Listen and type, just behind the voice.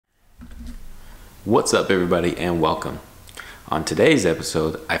What's up everybody and welcome. On today's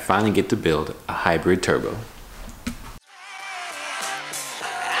episode, I finally get to build a hybrid turbo.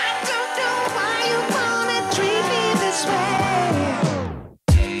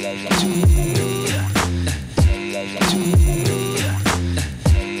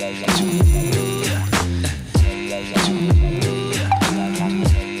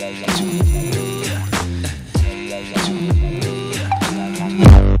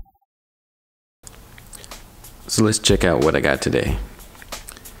 So let's check out what I got today.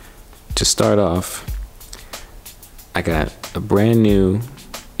 To start off, I got a brand new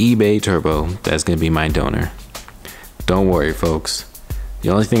eBay turbo that's going to be my donor. Don't worry folks, the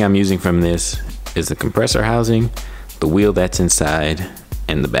only thing I'm using from this is the compressor housing, the wheel that's inside,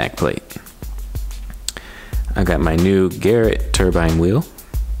 and the back plate. I got my new Garrett turbine wheel,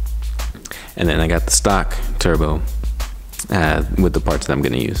 and then I got the stock turbo with the parts that I'm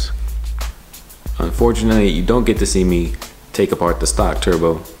going to use. Unfortunately, you don't get to see me take apart the stock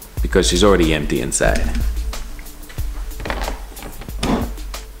turbo because she's already empty inside.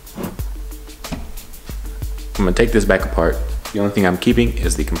 I'm gonna take this back apart. The only thing I'm keeping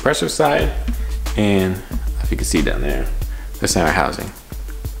is the compressor side and, if you can see down there, the center housing.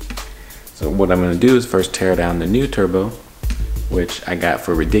 So what I'm gonna do is first tear down the new turbo, which I got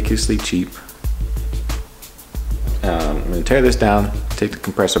for ridiculously cheap. I'm gonna tear this down, take the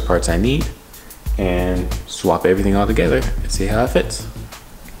compressor parts I need, and swap everything all together and see how it fits.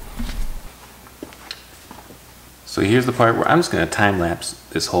 So here's the part where I'm just going to time lapse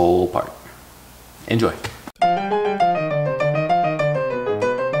this whole part. Enjoy.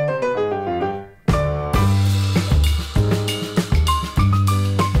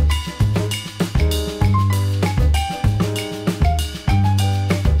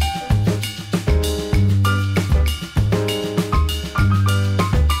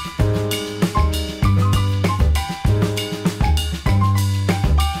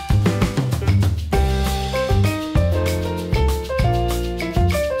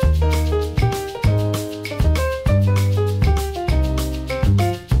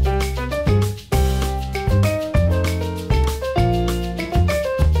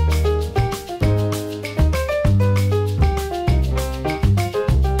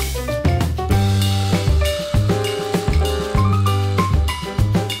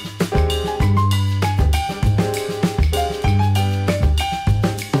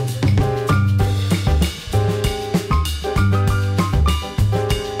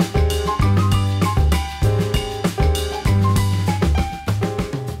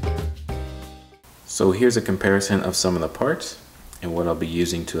 So here's a comparison of some of the parts and what I'll be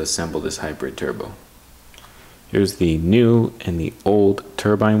using to assemble this hybrid turbo. Here's the new and the old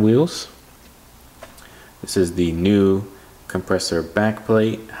turbine wheels. This is the new compressor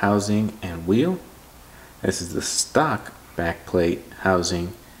backplate, housing, and wheel. This is the stock backplate,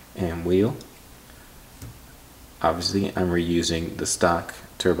 housing, and wheel. Obviously, I'm reusing the stock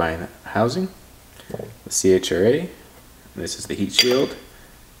turbine housing. The CHRA. This is the heat shield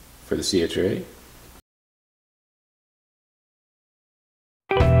for the CHRA.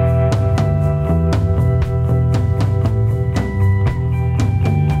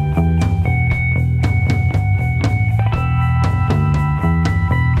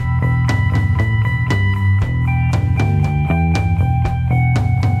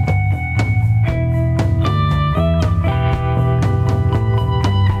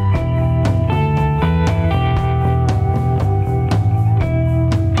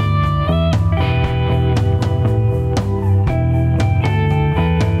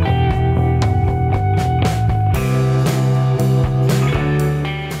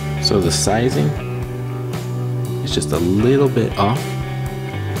 So the sizing is just a little bit off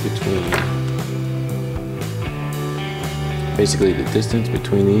between, basically the distance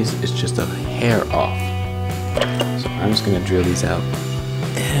between these is just a hair off. So I'm just gonna drill these out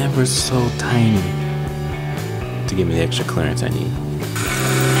ever so tiny to give me the extra clearance I need.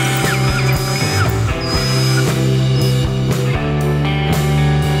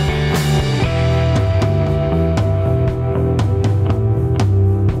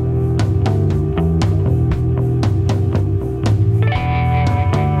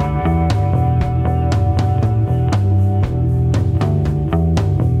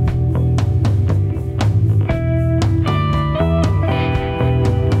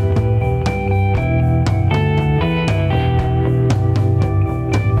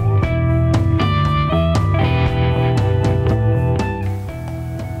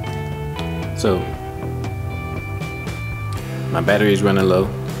 So my battery is running low,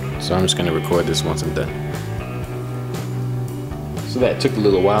 so I'm just going to record this once I'm done. So that took a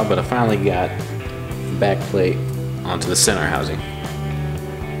little while, but I finally got back plate onto the center housing.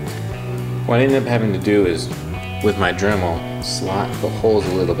 What I ended up having to do is, with my Dremel, slot the holes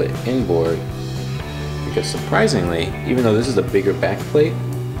a little bit inboard, because surprisingly, even though this is a bigger back plate,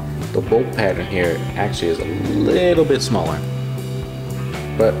 the bolt pattern here actually is a little bit smaller.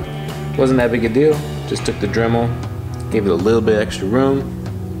 But wasn't that big a deal. Just took the Dremel, gave it a little bit extra room.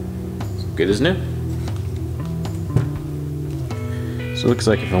 It's good as new. So it looks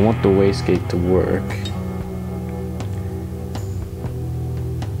like if I want the wastegate to work,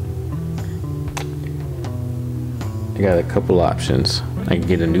 I got a couple options. I can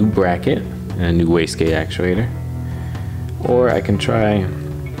get a new bracket and a new wastegate actuator, or I can try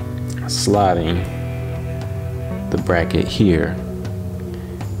slotting the bracket here.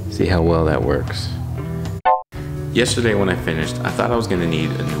 See how well that works. Yesterday when I finished, I thought I was going to need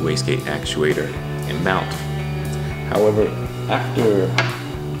a new wastegate actuator and mount. However, after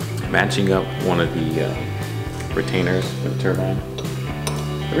matching up one of the retainers for the turbine,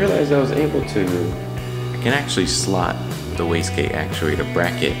 I realized I was able to, I can actually slot the wastegate actuator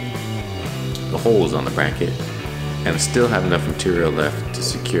bracket, the holes on the bracket, and still have enough material left to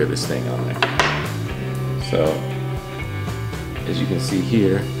secure this thing on there. So, as you can see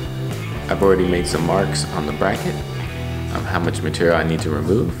here, I've already made some marks on the bracket of how much material I need to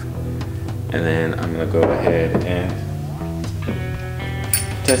remove, and then I'm going to go ahead and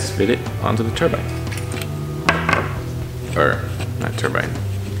test fit it onto the turbine, or not turbine,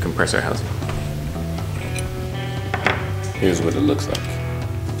 compressor housing. Here's what it looks like.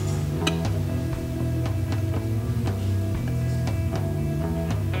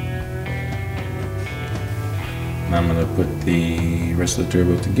 Now I'm going to put the rest of the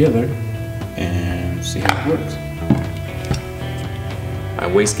turbo together and see how it works. My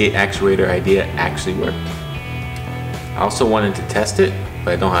wastegate actuator idea actually worked. I also wanted to test it,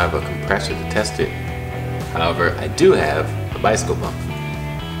 but I don't have a compressor to test it. However, I do have a bicycle pump.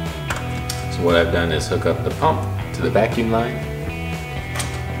 So what I've done is hook up the pump to the vacuum line.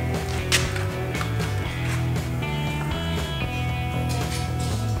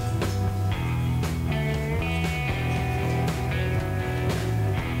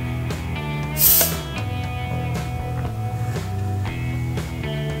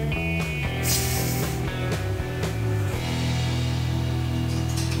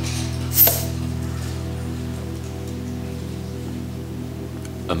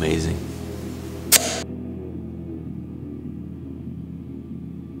 Amazing.